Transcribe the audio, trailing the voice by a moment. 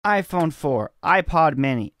iPhone 4, iPod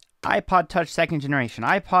mini, iPod Touch 2nd generation,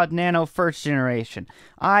 iPod Nano 1st generation,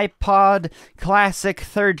 iPod Classic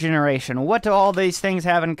 3rd generation. What do all these things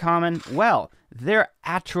have in common? Well, they're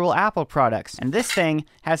actual Apple products. And this thing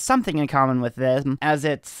has something in common with them, as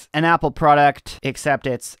it's an Apple product, except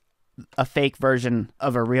it's a fake version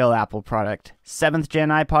of a real Apple product. 7th gen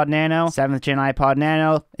iPod Nano, 7th gen iPod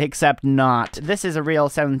Nano, except not. This is a real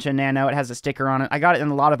 7th gen Nano. It has a sticker on it. I got it in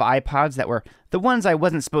a lot of iPods that were the ones I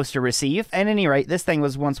wasn't supposed to receive. At any rate, this thing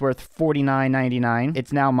was once worth $49.99.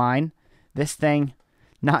 It's now mine. This thing,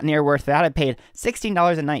 not near worth that. I paid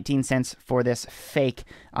 $16.19 for this fake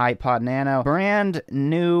iPod Nano. Brand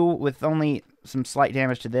new with only some slight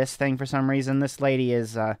damage to this thing for some reason. This lady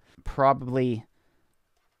is probably...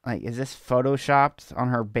 like, is this photoshopped on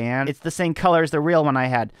her band? It's the same color as the real one I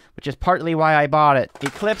had, which is partly why I bought it.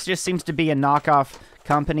 Eclipse just seems to be a knockoff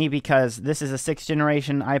company because this is a 6th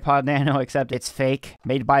generation iPod Nano, except it's fake,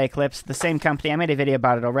 made by Eclipse, the same company. I made a video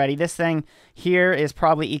about it already. This thing here is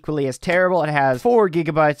probably equally as terrible. It has 4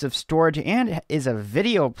 gigabytes of storage and is a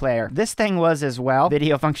video player. This thing was as well.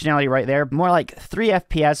 Video functionality right there. More like 3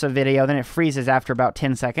 FPS of video, then it freezes after about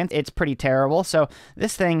 10 seconds. It's pretty terrible. So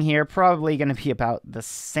this thing here probably going to be about the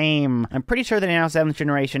same. I'm pretty sure the Nano 7th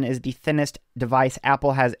generation is the thinnest device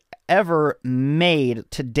Apple has ever made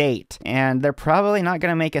to date, and they're probably not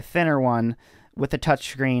going to make a thinner one with a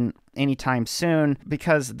touchscreen anytime soon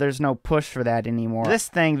because there's no push for that anymore. This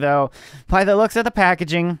thing, though, by the looks of the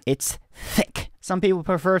packaging, it's thick. Some people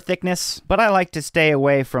prefer thickness, but I like to stay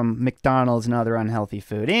away from McDonald's and other unhealthy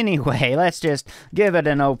food. Anyway, let's just give it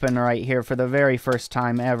an open right here for the very first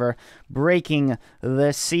time ever. Breaking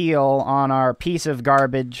the seal on our piece of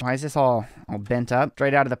garbage. Why is this all bent up?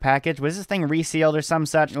 Straight out of the package. Was this thing resealed or some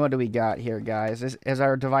such? What do we got here, guys? Is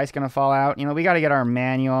our device going to fall out? You know, we got to get our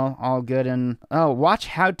manual all good and... oh, watch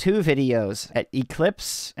how-to videos at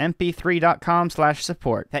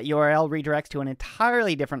ECLIPSEmp3.com/support. That URL redirects to an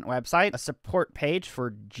entirely different website, a support page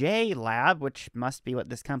for JLab, which must be what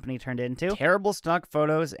this company turned into. Terrible stock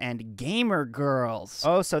photos and gamer girls.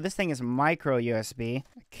 Oh, so this thing is micro USB.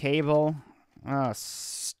 Cable. Oh,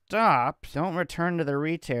 stop. Don't return to the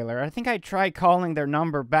retailer. I think I tried calling their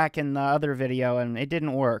number back in the other video and it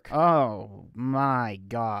didn't work. Oh my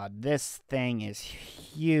god. This thing is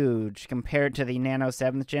huge compared to the Nano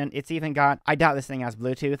 7th gen. It's even got... I doubt this thing has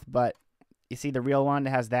Bluetooth, but... you see the real one that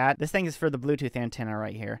has that? This thing is for the Bluetooth antenna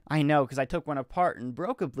right here. I know, because I took one apart and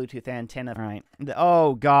broke a Bluetooth antenna. All right.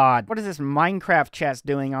 Oh, God. What is this Minecraft chest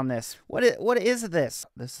doing on this? What is this?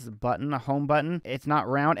 This is a button, a home button. It's not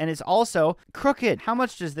round, and it's also crooked. How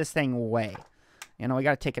much does this thing weigh? You know, we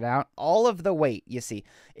got to take it out. All of the weight, you see.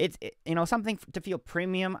 You know, something to feel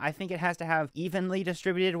premium, I think it has to have evenly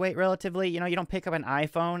distributed weight relatively. You know, you don't pick up an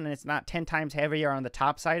iPhone and it's not 10 times heavier on the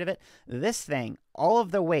top side of it. This thing, all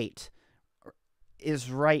of the weight...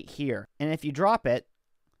 is right here, and if you drop it,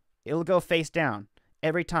 it'll go face down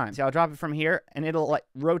every time. See, I'll drop it from here and it'll like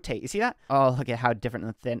rotate. You see that? Oh, look at how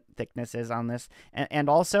different the thickness is on this. And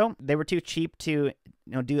also, they were too cheap to, you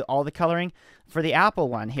know, do all the coloring for the Apple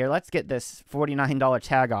one. Here, let's get this $49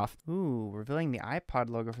 tag off. Ooh, revealing the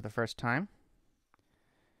iPod logo for the first time.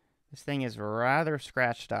 This thing is rather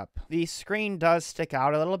scratched up. The screen does stick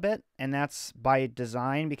out a little bit, and that's by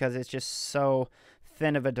design because it's just so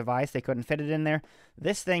thin of a device, they couldn't fit it in there.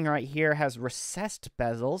 This thing right here has recessed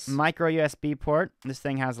bezels, micro USB port. This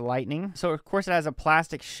thing has lightning. So of course it has a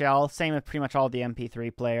plastic shell, same with pretty much all the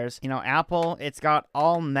MP3 players. You know, Apple, it's got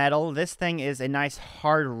all metal. This thing is a nice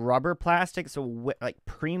hard rubber plastic, so like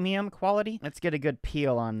premium quality. Let's get a good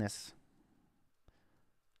peel on this.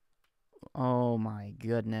 Oh my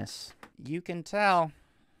goodness. You can tell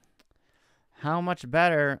how much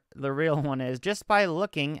better the real one is just by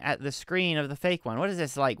looking at the screen of the fake one. What is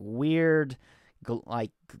this, like, weird,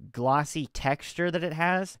 like, glossy texture that it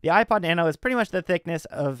has? The iPod Nano is pretty much the thickness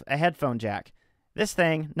of a headphone jack. This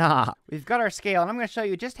thing, nah. We've got our scale, and I'm going to show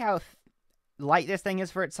you just how light this thing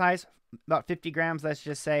is for its size. About 50 grams, let's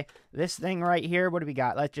just say. This thing right here, what do we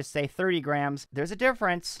got? Let's just say 30 grams. There's a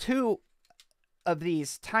difference. Two of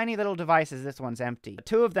these tiny little devices, this one's empty.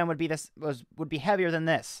 Two of them would be heavier than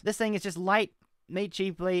this. This thing is just light, made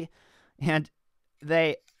cheaply, and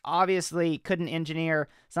they obviously couldn't engineer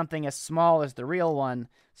something as small as the real one,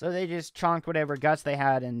 so they just chonked whatever guts they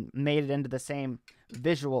had and made it into the same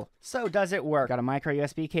visual. So does it work? Got a micro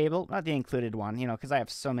USB cable, not the included one, you know, because I have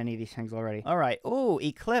so many of these things already. All right. Oh,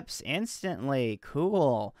 Eclipse instantly.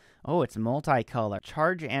 Cool. Oh, it's multicolor.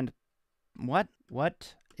 Charge and what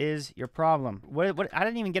is your problem? What? I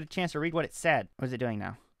didn't even get a chance to read what it said. What is it doing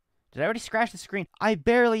now? Did I already scratch the screen? I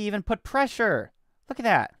barely even put pressure. Look at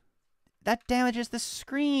that. That damages the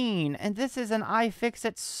screen. And this is an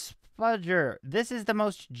iFixit spudger. This is the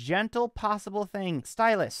most gentle possible thing.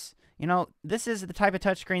 Stylus. You know, this is the type of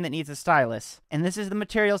touchscreen that needs a stylus. And this is the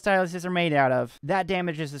material styluses are made out of. That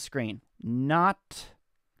damages the screen. Not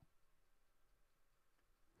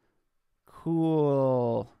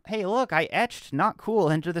cool. Hey, look, I etched not cool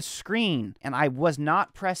into the screen. And I was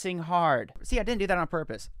not pressing hard. See, I didn't do that on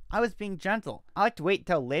purpose. I was being gentle. I like to wait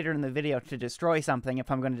till later in the video to destroy something if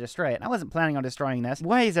I'm going to destroy it. I wasn't planning on destroying this.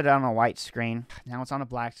 Why is it on a white screen? Now it's on a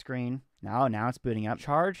black screen. Now it's booting up.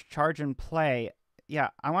 Charge, and play. Yeah,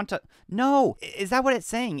 I want to... No! Is that what it's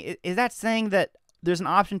saying? Is that saying that there's an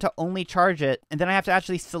option to only charge it, and then I have to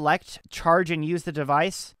actually select charge and use the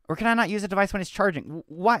device? Or can I not use the device when it's charging?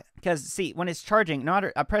 What? Because, see, when it's charging,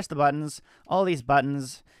 I press the buttons, all these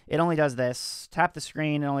buttons, it only does this. Tap the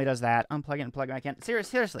screen, it only does that. Unplug it and plug it back in.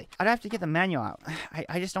 Seriously, I'd have to get the manual out.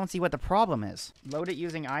 I just don't see what the problem is. Load it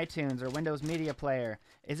using iTunes or Windows Media Player.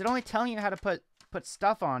 Is it only telling you how to put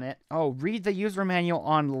stuff on it? Oh, read the user manual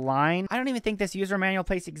online. I don't even think this user manual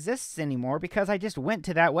place exists anymore because I just went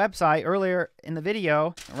to that website earlier in the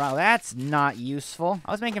video. Wow, that's not useful.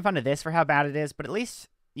 I was making fun of this for how bad it is, but at least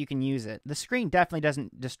you can use it. The screen definitely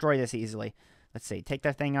doesn't destroy this easily. Let's see, take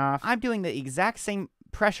that thing off. I'm doing the exact same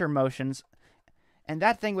pressure motions, and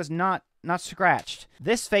that thing was not scratched.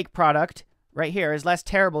 This fake product right here is less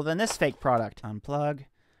terrible than this fake product. Unplug.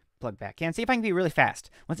 Plug back in. See if I can be really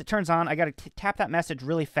fast. Once it turns on, I gotta tap that message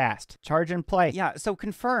really fast. Charge and play. Yeah, so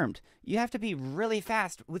confirmed. You have to be really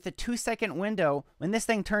fast with the 2-second window when this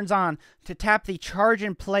thing turns on to tap the charge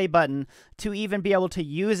and play button to even be able to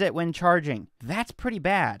use it when charging. That's pretty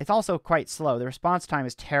bad. It's also quite slow. The response time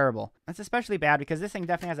is terrible. That's especially bad because this thing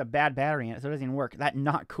definitely has a bad battery in it, so it doesn't even work. That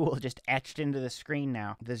not cool just etched into the screen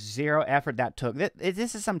now. The zero effort that took.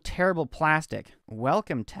 This is some terrible plastic.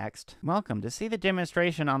 Welcome text. Welcome. To see the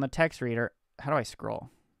demonstration on the text reader, how do I scroll?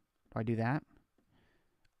 Do I do that?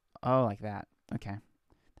 Oh, like that. Okay.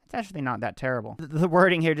 That's actually not that terrible. The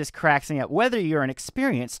wording here just cracks me up. Whether you're an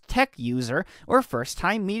experienced tech user or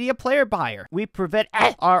first-time media player buyer, we provide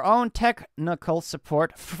our own technical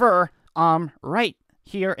support for right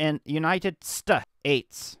here in United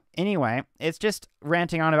States. Anyway, it's just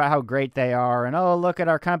ranting on about how great they are, and oh, look at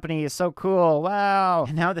our company, is so cool, wow.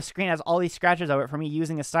 And now the screen has all these scratches over it from me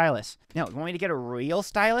using a stylus. Now, you want me to get a real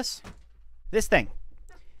stylus? This thing,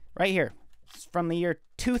 right here. It's from the year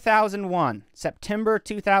 2001, September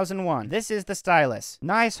 2001. This is the stylus.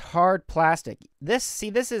 Nice hard plastic. This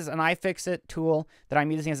is an iFixit tool that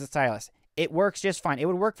I'm using as a stylus. It works just fine. It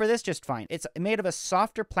would work for this just fine. It's made of a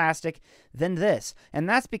softer plastic than this, and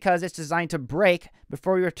that's because it's designed to break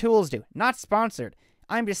before your tools do. Not sponsored.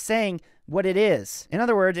 I'm just saying what it is. In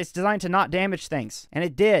other words, it's designed to not damage things, and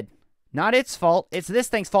it did. Not its fault. It's this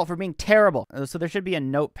thing's fault for being terrible. So there should be a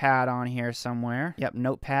notepad on here somewhere. Yep,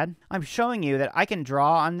 notepad. I'm showing you that I can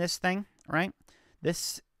draw on this thing, right?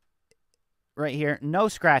 This right here, no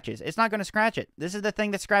scratches. It's not going to scratch it. This is the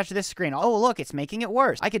thing that scratched this screen. Oh, look, it's making it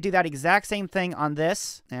worse. I could do that exact same thing on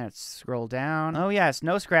this. And let's scroll down. Oh, yes,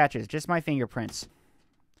 no scratches, just my fingerprints.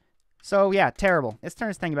 So, yeah, terrible. Let's turn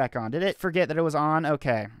this thing back on. Did it forget that it was on?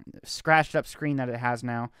 Okay. Scratched up screen that it has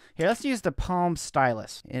now. Here, let's use the Palm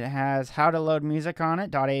Stylus. It has how to load music on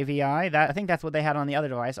it, .avi. I think that's what they had on the other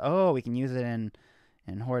device. Oh, we can use it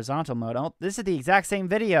in horizontal mode. Oh, this is the exact same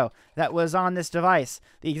video that was on this device.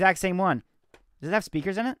 The exact same one. Does it have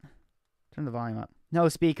speakers in it? Turn the volume up. No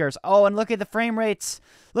speakers. Oh, and look at the frame rates.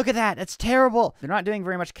 Look at that. It's terrible. They're not doing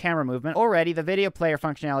very much camera movement. Already, the video player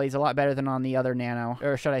functionality is a lot better than on the other Nano.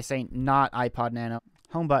 Or should I say, not iPod Nano.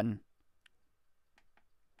 Home button.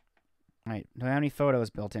 All right. Do I have any photos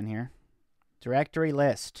built in here? Directory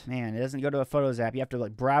list. Man, it doesn't go to a Photos app. You have to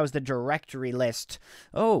like browse the directory list.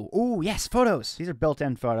 Oh, ooh, yes, photos. These are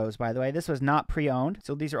built-in photos, by the way. This was not pre-owned,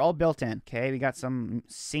 so these are all built-in. Okay, we got some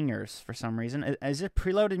singers for some reason. Is there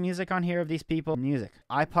preloaded music on here of these people? Music.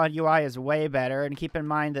 iPod UI is way better, and keep in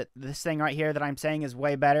mind that this thing right here that I'm saying is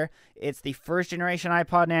way better. It's the first generation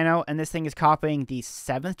iPod Nano, and this thing is copying the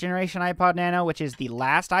 7th generation iPod Nano, which is the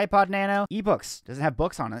last iPod Nano. eBooks. Doesn't have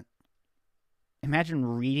books on it. Imagine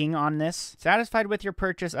reading on this. Satisfied with your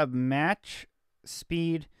purchase of Match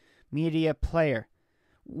Speed Media Player.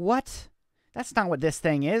 What? That's not what this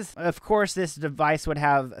thing is. Of course, this device would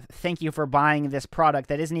have, thank you for buying this product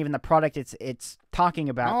that isn't even the product it's talking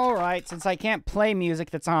about. All right, since I can't play music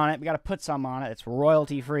that's on it, we got to put some on it. It's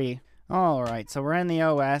royalty free. All right, so we're in the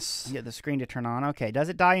OS. Get the screen to turn on. Okay, does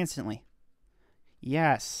it die instantly?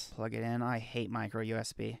 Yes. Plug it in. I hate micro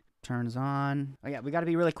USB. Turns on. Oh yeah, we got to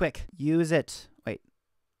be really quick. Use it. Wait.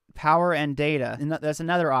 power and data. And that's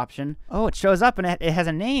another option. Oh, it shows up and it has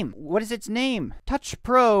a name. What is its name? Touch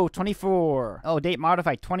Pro 24. Oh, date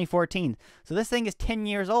modified 2014. So this thing is 10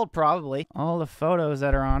 years old probably. All the photos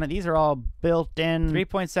that are on it, these are all built in.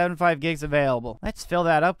 3.75 gigs available. Let's fill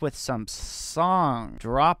that up with some song.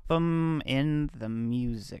 Drop them in the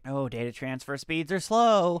music. Oh, data transfer speeds are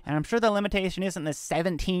slow. And I'm sure the limitation isn't this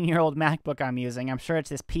 17-year-old MacBook I'm using. I'm sure it's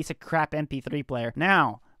this piece of crap MP3 player.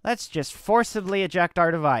 Now, let's just forcibly eject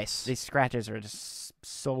our device. These scratches are just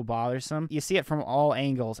so bothersome. You see it from all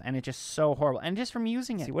angles, and it's just so horrible. And just from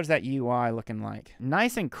using it. See, what is that UI looking like?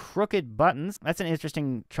 Nice and crooked buttons. That's an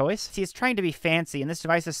interesting choice. See, it's trying to be fancy, and this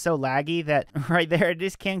device is so laggy that right there, it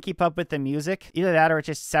just can't keep up with the music. Either that or it's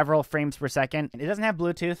just several frames per second. It doesn't have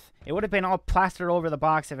Bluetooth. It would have been all plastered over the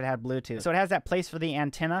box if it had Bluetooth. So it has that place for the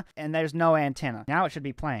antenna, and there's no antenna. Now it should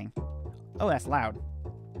be playing. Oh, that's loud.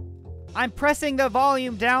 I'm pressing the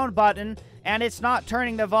volume down button, and it's not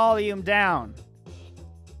turning the volume down.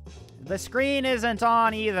 The screen isn't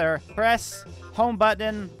on either. Press home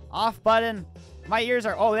button, off button. My ears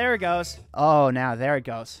are, oh, there it goes. Oh, now there it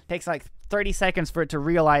goes. Takes like 30 seconds for it to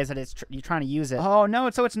realize that you're trying to use it. Oh, no,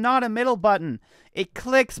 so it's not a middle button. It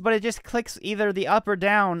clicks, but it just clicks either the up or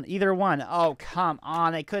down, either one. Oh, come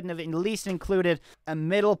on. They couldn't have at least included a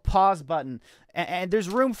middle pause button. And there's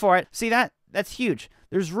room for it. See that? That's huge.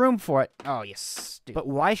 There's room for it. Oh, yes. But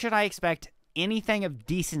why should I expect anything of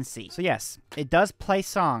decency? So yes, it does play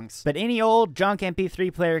songs, but any old junk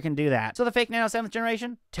MP3 player can do that. So the fake Nano 7th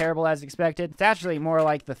generation, terrible as expected. It's actually more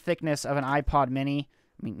like the thickness of an iPod mini.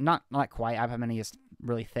 I mean, not quite. iPod mini is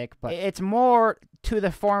really thick, but it's more to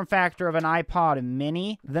the form factor of an iPod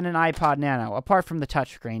mini than an iPod Nano, apart from the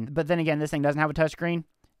touchscreen. But then again, this thing doesn't have a touchscreen,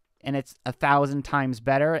 and it's 1,000 times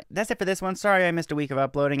better. That's it for this one. Sorry I missed a week of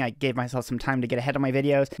uploading. I gave myself some time to get ahead of my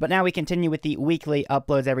videos. But now we continue with the weekly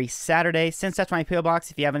uploads every Saturday. Send stuff to my PO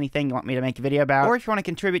box if you have anything you want me to make a video about. Or if you want to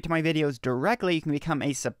contribute to my videos directly, you can become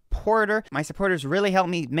a supporter. My supporters really help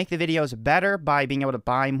me make the videos better by being able to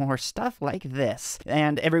buy more stuff like this.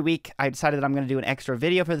 And every week I decided that I'm going to do an extra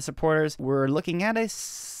video for the supporters. We're looking at a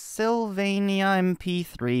Sylvania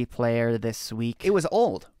MP3 player this week. It was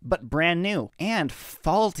old, but brand new and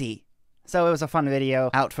faulty. So it was a fun video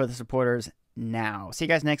out for the supporters now. See you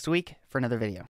guys next week for another video.